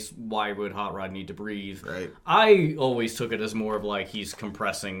space. Why would Hot Rod need to breathe? Right. I always took it as more of like he's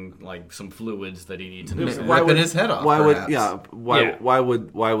compressing like some fluids that he needs. Ripping his head off, Why perhaps. why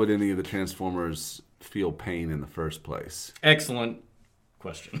would any of the Transformers feel pain in the first place? Excellent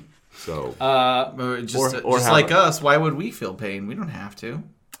question. So Just or have like it. us, why would we feel pain? We don't have to.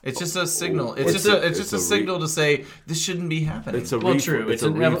 It's just a signal. It's just a signal to say this shouldn't be happening. it's a Well, true. it's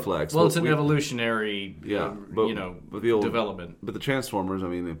a reflex. Well, But it's an we- evolutionary, Yeah, but the old development. But the Transformers, I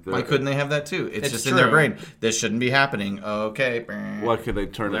mean, if they're, Why couldn't they have that too? It's just in true. their brain. This shouldn't be happening. Okay. why could they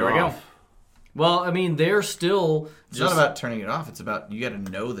turn There it we go. off? Well, I mean, they're still It's just not about turning it off. It's about you got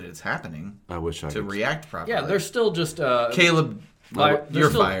to know that it's happening I wish I to could. react properly. they're still just Caleb, they're you're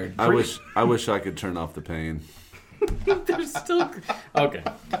still fired. I wish I could turn off the pain. They're still okay.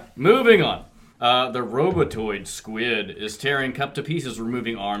 Moving on. The Robotoid squid is tearing Cup to pieces,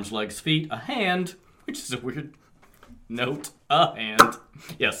 removing arms, legs, feet, a hand, which is a weird note. And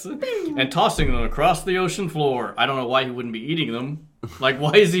yes, and tossing them across the ocean floor. I don't know why he wouldn't be eating them. Like,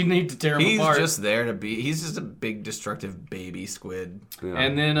 why does he need to tear them apart? He's just there to be. He's just a big destructive baby squid. Yeah.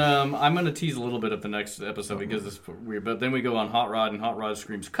 And then I'm going to tease a little bit of the next episode because it's weird. But then we go on Hot Rod, and Hot Rod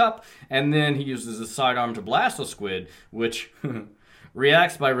screams "Cup!" And then he uses his sidearm to blast the squid, which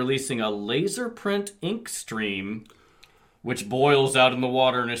reacts by releasing a laser print ink stream, which boils out in the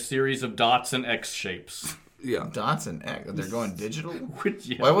water in a series of dots and X shapes. Yeah. Dots and X. They're going digital? Which,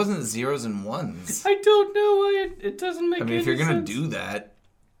 yeah. Why wasn't it zeros and ones? I don't know why it doesn't make I mean, any if you're going sense. to do that.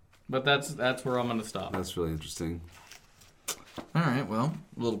 But that's where I'm going to stop. That's really interesting. All right, well,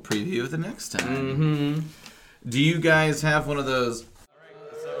 a little preview of the next time. Mm-hmm. Do you guys have one of those?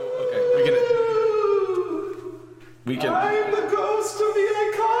 Okay, we can. I'm the ghost of the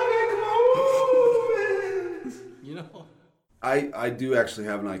iconic moment. You know? I do actually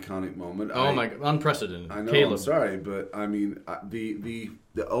have an iconic moment. Oh my god, unprecedented. I know. Caleb. I'm sorry, but I mean the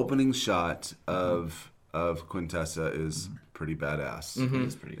opening shot of Quintessa is pretty badass. Mm-hmm.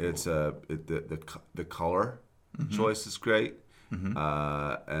 It's pretty cool. It's the color choice is great,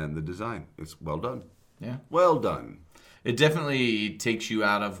 and the design is well done. Yeah. Well done. It definitely takes you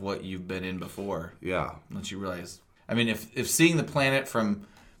out of what you've been in before. Yeah. Once you realize. I mean, if seeing the planet from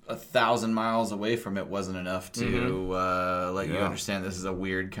 1,000 miles away from it wasn't enough to let you Yeah. understand this is a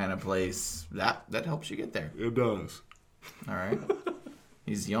weird kind of place, that helps you get there. It does. All right.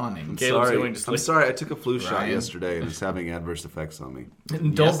 He's yawning. Caleb's going to I'm sleep. sorry. I took a flu shot Ryan? yesterday, and it's having adverse effects on me.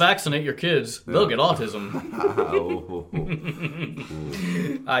 Don't Yes. vaccinate your kids. They'll get autism. Oh.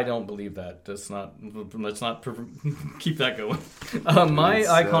 I don't believe that. Let's not keep that going. My It's,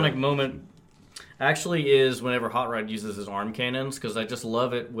 iconic moment actually is whenever Hot Rod uses his arm cannons, because I just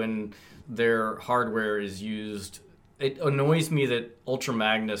love it when their hardware is used. It annoys me that Ultra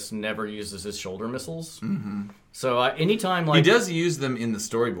Magnus never uses his shoulder missiles. Mm-hmm. So anytime He does use them in the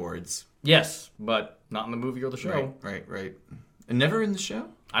storyboards. yes, but not in the movie or the show. Right. And never in the show?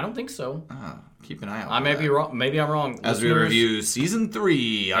 I don't think so. Ah, keep an eye out. I may for be that. wrong. Maybe I'm wrong. As we Listeners, review Season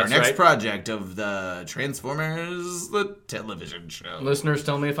 3, our That's next right. project of the Transformers, the television show. listeners,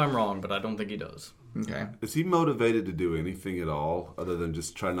 tell me if I'm wrong, but I don't think he does. Okay. Is he motivated to do anything at all other than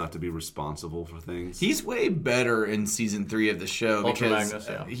just try not to be responsible for things? He's way better in Season 3 of the show Ultra because Magnus,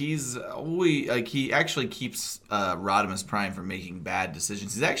 yeah. he actually keeps Rodimus Prime from making bad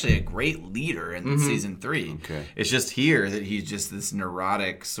decisions. He's actually a great leader in Season 3. Okay. It's just here that he's just this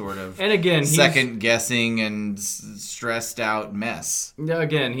neurotic sort of And again, second guessing and stressed out mess.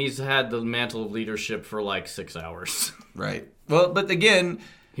 Again, he's had the mantle of leadership for like 6 hours. Right. Well, but again,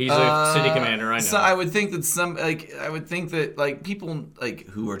 He's a city commander, I know. So I would think that people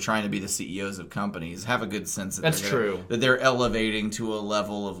who are trying to be the CEOs of companies have a good sense that That's true. that they're elevating to a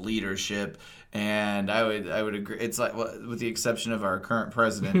level of leadership. And I would agree. It's like, well, with the exception of our current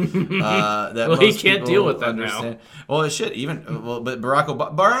president, that Well, he most can't people deal with that understand. Well, it should but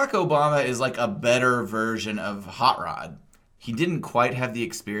Barack Obama is like a better version of Hot Rod. He didn't quite have the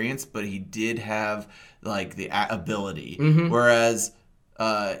experience, but he did have like the ability. Mm-hmm. Whereas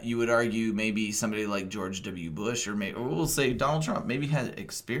you would argue maybe somebody like George W. Bush or we'll say Donald Trump maybe had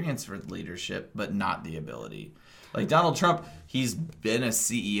experience for leadership, but not the ability. Like Donald Trump, he's been a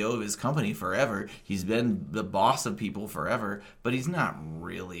CEO of his company forever. He's been the boss of people forever, but he's not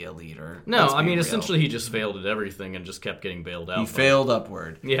really a leader. No, Let's I be mean, real. essentially he just failed at everything and just kept getting bailed out. He failed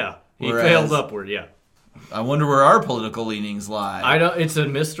upward. Yeah, he Whereas- failed upward, yeah. I wonder where our political leanings lie. I don't. It's a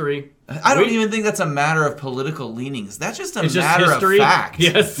mystery. I don't even think that's a matter of political leanings. That's just a It's just matter history. of fact.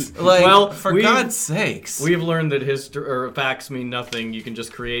 Yes. Like, well, for God's sakes. we've learned that history or facts mean nothing. You can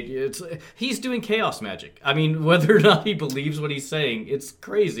just create. He's doing chaos magic. I mean, whether or not he believes what he's saying, it's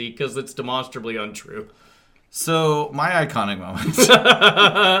crazy because it's demonstrably untrue. So, my iconic moment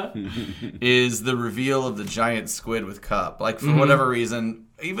is the reveal of the giant squid with Cup. Like, for whatever reason,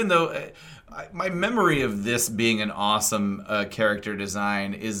 even though my memory of this being an awesome character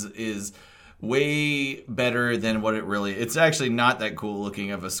design is way better than what it really... It's actually not that cool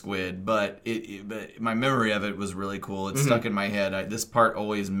looking of a squid, but but my memory of it was really cool. It stuck in my head. This part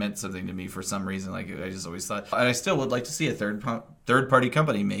always meant something to me for some reason. Like, I just always thought... And I still would like to see a third-party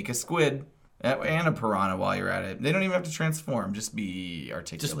company make a squid and a piranha while you're at it. They don't even have to transform. Just be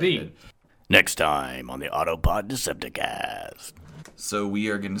articulated. Just be. Next time on the Autopod Decepticast. So we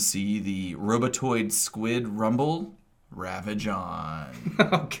are going to see the Robotoid Squid Rumble Ravage on.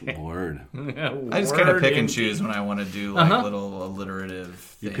 Okay. Word. I just kind of pick and choose when I want to do like little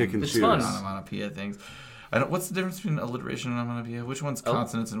alliterative You things. pick and It's choose. fun. Onomatopoeia things. I don't. What's the difference between alliteration and onomatopoeia? Which one's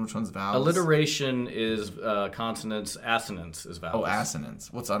consonants and which one's vowels? Alliteration is consonants. Assonance is vowels. Oh,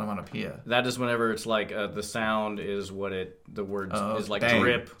 assonance. What's onomatopoeia? That is whenever it's like the sound is what the word is like bang,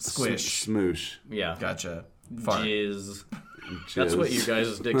 drip, squish. Smoosh. yeah, Gotcha. Fart. jizz. That's what you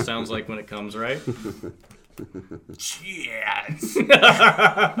guys' dick sounds like when it comes, right? Yes.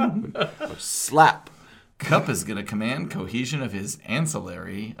 Slap. Cup is going to command cohesion of his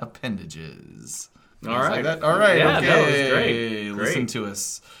ancillary appendages. All right. Like that? All right. Yeah, okay. that was great. Listen to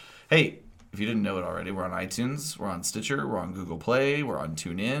us. Hey, if you didn't know it already, we're on iTunes, we're on Stitcher, we're on Google Play, we're on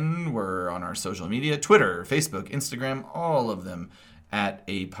TuneIn, we're on our social media, Twitter, Facebook, Instagram, all of them at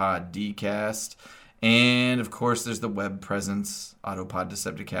APodDcast. And, of course, there's the web presence,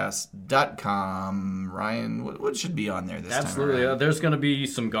 autopoddecepticast.com. Ryan, what should be on there this Absolutely. time around? There's going to be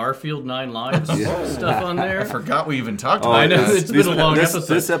some Garfield 9 Lives stuff on there. I forgot we even talked Oh, about I know, that. it's been a long episode.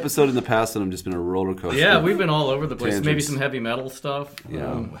 This episode in the past and I've just been a roller coaster. Yeah, we've been all over the place. Maybe Tangents. some heavy metal stuff.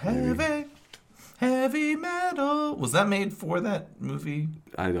 Yeah. Heavy metal. Was that made for that movie?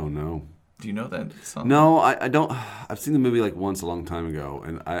 I don't know. Do you know that song? No, I don't. I've seen the movie like once a long time ago,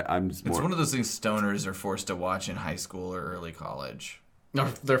 and I'm just It's more. one of those things stoners are forced to watch in high school or early college. No,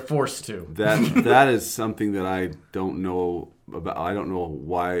 they're forced to. That is something that I don't know about. I don't know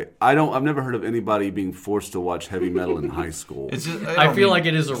why. I've never heard of anybody being forced to watch heavy metal in high school. It's just I feel like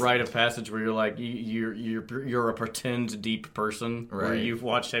it is a rite of passage where you're like you're a pretend deep person where Right. you've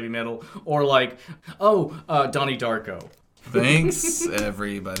watched heavy metal, or like Donnie Darko. Thanks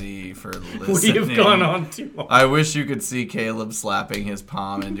everybody for listening. We've gone on too long. I wish you could see Caleb slapping his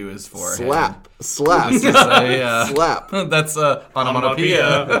palm into his forehead. slap, Say, slap. That's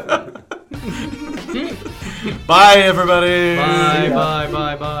onomatopoeia. Bye everybody.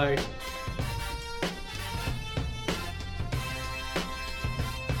 Bye.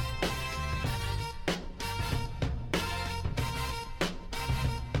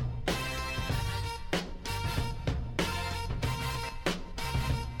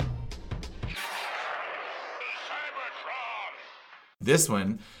 Cybertron! This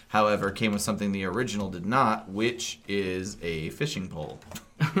one, however, came with something the original did not, which is a fishing pole.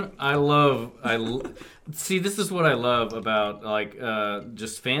 See, this is what I love about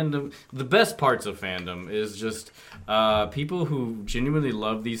just fandom. The best parts of fandom is just people who genuinely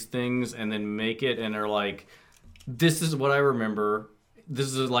love these things and then make it and are like, this is what I remember. This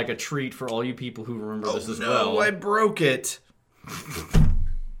is like a treat for all you people who remember this as well. I broke it.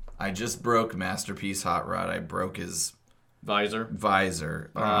 I just broke Masterpiece Hot Rod. I broke his Visor. visor.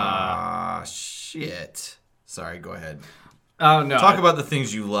 Shit. Sorry, go ahead. Oh no. Talk about the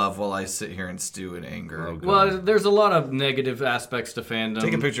things you love while I sit here and stew in anger. Well, there's a lot of negative aspects to fandom.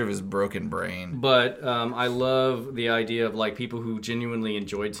 Take a picture of his broken brain. But I love the idea of like people who genuinely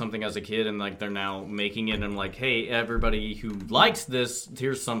enjoyed something as a kid and like they're now making it and like, hey, everybody who likes this,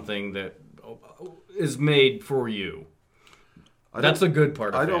 here's something that is made for you. That's a good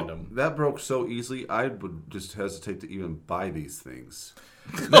part of fandom. That broke so easily. I would just hesitate to even buy these things.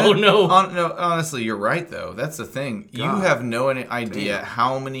 Oh no. No, honestly, you're right though. That's the thing. You have no idea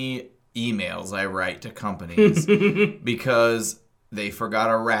how many emails I write to companies because they forgot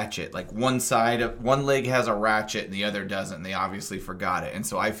a ratchet. Like one leg has a ratchet and the other doesn't. And they obviously forgot it, and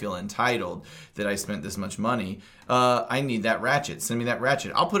so I feel entitled that I spent this much money. I need that ratchet. Send me that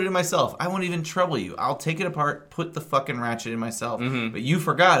ratchet. I'll put it in myself. I won't even trouble you. I'll take it apart, put the fucking ratchet in myself. But you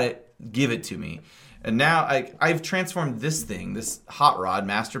forgot it. Give it to me. And now I've transformed this thing, this hot rod,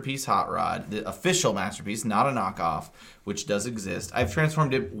 Masterpiece Hot Rod, the official Masterpiece, not a knockoff, which does exist. I've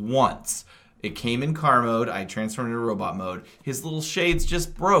transformed it once. It came in car mode. I transformed it to robot mode. His little shades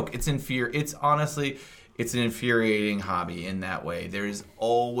just broke. It's honestly, it's an infuriating hobby in that way. There's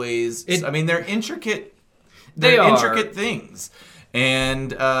always, they're intricate. They're intricate things.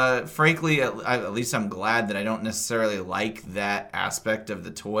 And frankly, at least I'm glad that I don't necessarily like that aspect of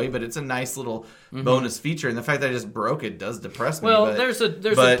the toy, but it's a nice little bonus feature. And the fact that I just broke it does depress me. Well, but, there's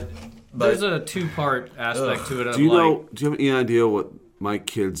a two-part aspect to it. Of Do you have any idea what my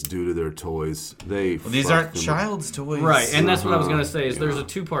kids do to their toys? These aren't child's toys. Right, and that's what I was going to say, is there's a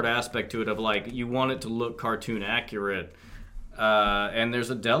two-part aspect to it of, like, you want it to look cartoon accurate, and there's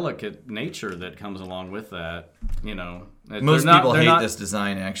a delicate nature that comes along with that, you know. Most people hate this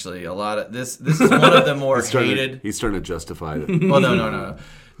design, actually. A lot of this is one of the more hated. He's trying to justify it. Well, no.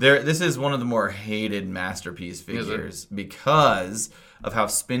 This is one of the more hated Masterpiece figures because of how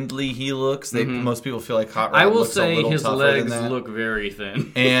spindly he looks. Most people feel like Hot Rod I will looks a say little his tougher legs than that. look very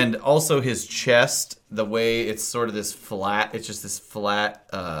thin. And also his chest, the way it's sort of this flat, it's just this flat,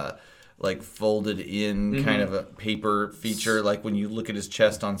 like folded in kind of a paper feature. Like when you look at his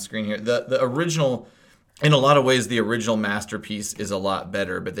chest on screen here, the original in a lot of ways, the original Masterpiece is a lot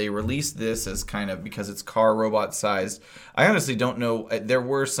better, but they released this as kind of, because it's car robot sized. I honestly don't know. There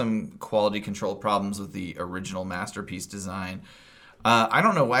were some quality control problems with the original Masterpiece design. I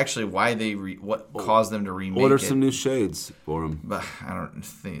don't know actually why they what caused them to remake Order it. some new shades for them. But I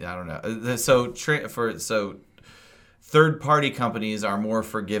don't know. So third-party companies are more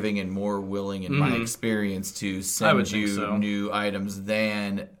forgiving and more willing, in my experience, to send you new items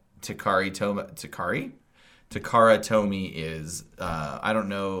than Takara Tomy is. I don't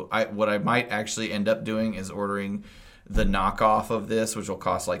know. What I might actually end up doing is ordering the knockoff of this, which will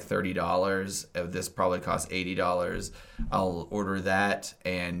cost like $30. This probably costs $80. I'll order that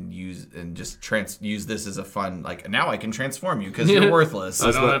and use this as a fun, like, now I can transform you because you're worthless.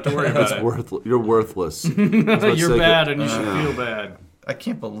 I don't have to worry about it. You're worthless. You're bad and you should feel bad. I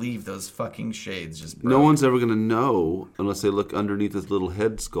can't believe those fucking shades just broke. No one's ever going to know unless they look underneath this little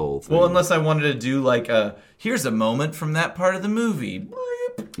head skull thing. Well, unless I wanted to do like here's a moment from that part of the movie.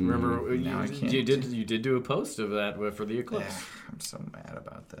 Remember, Now I can't. you did do a post of that for the Eclipse. I'm so mad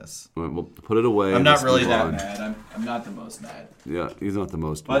about this. Well, put it away. I'm and not let's really move that on. mad. I'm not the most mad. Yeah, he's not the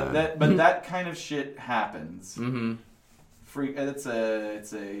most But mad. that kind of shit happens. Mm-hmm.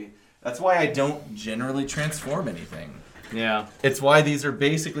 That's why I don't generally transform anything. Yeah. It's why these are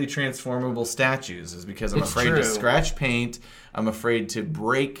basically transformable statues, is because I'm afraid to scratch paint. I'm afraid to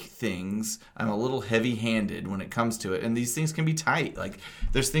break things. I'm a little heavy-handed when it comes to it. And these things can be tight. Like,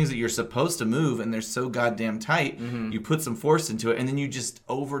 there's things that you're supposed to move, and they're so goddamn tight. Mm-hmm. You put some force into it, and then you just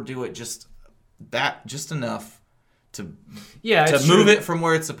overdo it just enough to move it from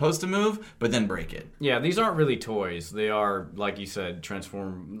where it's supposed to move, but then break it. Yeah, these aren't really toys. They are, like you said,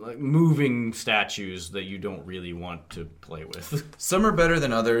 moving statues that you don't really want to play with. Some are better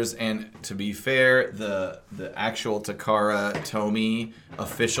than others, and to be fair, the actual Takara Tomy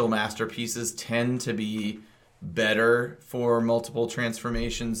official masterpieces tend to be better for multiple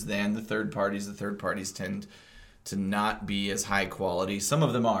transformations than the third parties. The third parties tend to not be as high quality. Some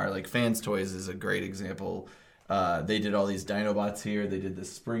of them are, like Fans Toys is a great example. They did all these Dinobots here. They did the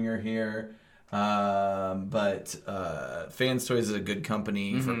Springer here. But Fans Toys is a good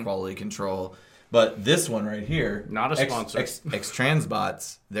company for quality control. But this one right here, not a sponsor.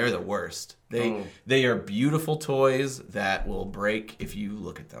 X-Transbots, they're the worst. They are beautiful toys that will break if you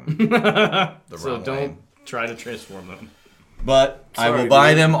look at them So don't try to transform them. But I will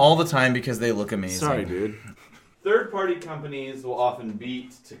buy them all the time because they look amazing. Sorry, dude. Third-party companies will often beat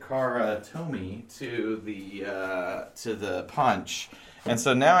Takara Tomy to the punch, and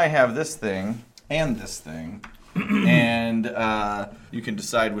so now I have this thing and this thing, and you can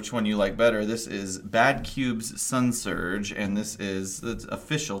decide which one you like better. This is Bad Cube's Sun Surge, and this is the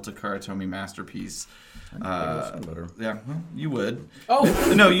official Takara Tomy masterpiece. Yeah, well, you would.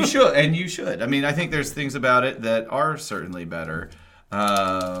 Oh no, you should, and you should. I mean, I think there's things about it that are certainly better.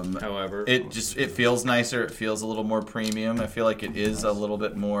 However, it feels nicer. It feels a little more premium. I feel like it is a little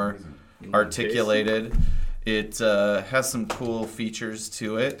bit more articulated. It has some cool features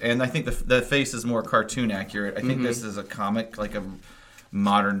to it, and I think the face is more cartoon accurate. I think this is a comic, like a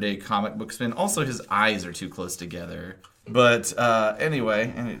modern day comic book spin. Also, his eyes are too close together. But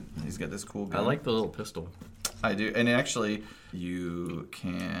anyway, and he's got this cool gun. I like the little pistol. I do, and actually, you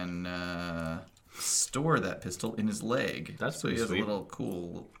can store that pistol in his leg. That's so he has sweet. a little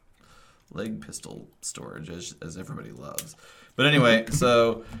cool leg pistol storage, as everybody loves. But anyway,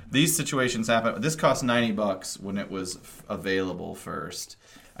 so these situations happen. This cost $90 when it was available first.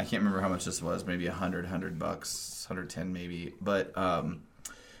 I can't remember how much this was. Maybe $100 bucks, 110 maybe. But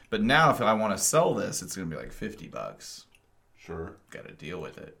now if I want to sell this, it's gonna be like $50. Sure. Got to deal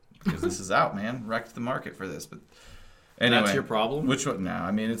with it because this is out, man. Wrecked the market for this, but. Anyway, that's your problem? Which one? No,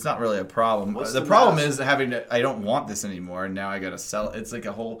 I mean, it's not really a problem. What's The the problem mask? is having to. I don't want this anymore, and now I got to sell it. It's like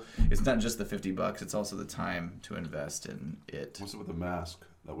a whole. It's not just the $50. It's also the time to invest in it. What's it with the mask?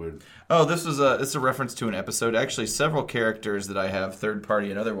 That weird. Oh, this is a reference to an episode. Actually, several characters that I have, third party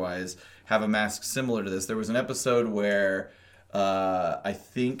and otherwise, have a mask similar to this. There was an episode where I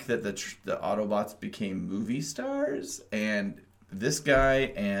think that the Autobots became movie stars, and this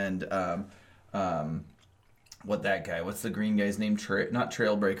guy and what's the green guy's name? Not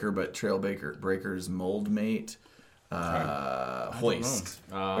Trailbreaker, but Trailbreaker's mold mate. Hoist.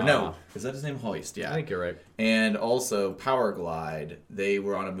 Or no, is that his name? Hoist, yeah. I think you're right. And also Powerglide, they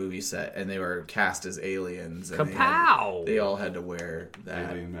were on a movie set and they were cast as aliens. And Kapow! They all had to wear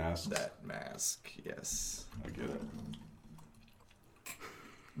that Alien mask. That mask, yes. I get it.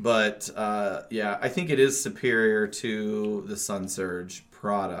 But yeah, I think it is superior to the Sun Surge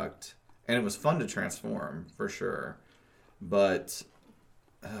product. And it was fun to transform, for sure. But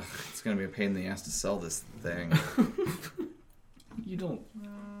It's gonna be a pain in the ass to sell this thing. You don't.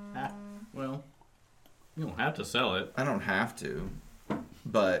 Well, you don't have to sell it. I don't have to,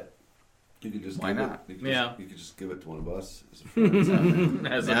 but You could just Why give not? It, you could Yeah. Just, you could just give it to one of us. As a friend.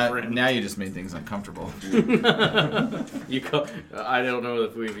 As a now, friend. now you just made things uncomfortable. I don't know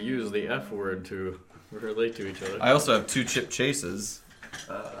if we've used the F word to relate to each other. I also have 2 chip chases.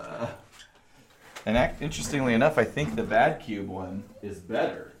 And interestingly enough, I think the Bad Cube one is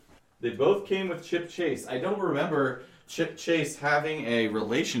better. They both came with Chip Chase. I don't remember Chip Chase having a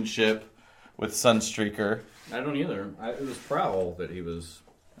relationship with Sunstreaker, I don't either. It was Prowl that he was,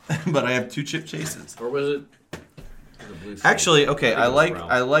 but I have 2 Chip Chases. or was it? The Blue Streak? Actually, okay, I think it was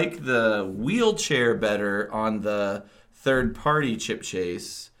Prowl. I like the wheelchair better on the third-party Chip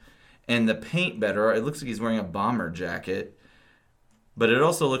Chase, and the paint better. It looks like he's wearing a bomber jacket. But it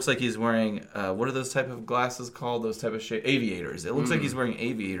also looks like he's wearing, what are those type of glasses called? Those type of aviators. It looks like he's wearing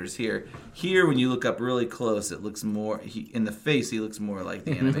aviators here. Here, when you look up really close, it looks more, in the face, he looks more like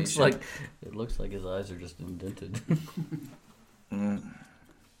the animation. It looks like his eyes are just indented.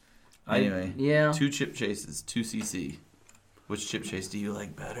 Anyway, yeah. 2 chip chases, 2 CC. Which chip chase do you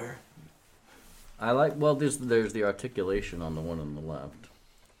like better? I like. Well, there's the articulation on the one on the left.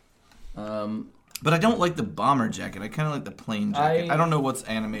 But I don't like the bomber jacket. I kind of like the plain jacket. I I don't know what's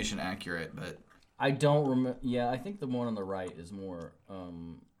animation accurate, but... I don't remember. Yeah, I think the one on the right is more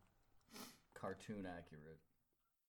cartoon accurate.